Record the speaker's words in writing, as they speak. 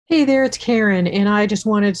Hey there, it's Karen, and I just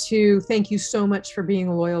wanted to thank you so much for being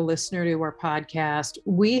a loyal listener to our podcast.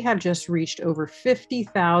 We have just reached over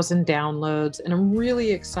 50,000 downloads, and I'm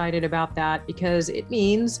really excited about that because it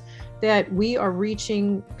means that we are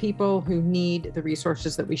reaching people who need the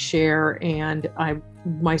resources that we share. And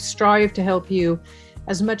my strive to help you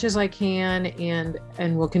as much as I can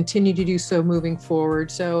and will continue to do so moving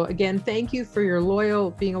forward. So again, thank you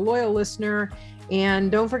for being a loyal listener.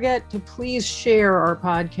 And don't forget to please share our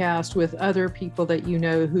podcast with other people that you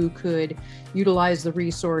know who could utilize the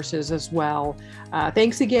resources as well.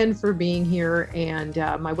 Thanks again for being here. And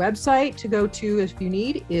my website to go to if you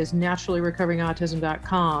need is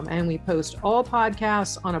naturallyrecoveringautism.com. And we post all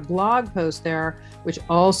podcasts on a blog post there, which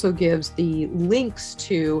also gives the links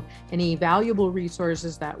to any valuable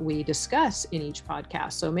resources that we discuss in each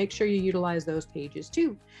podcast. So make sure you utilize those pages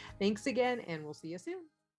too. Thanks again, and we'll see you soon.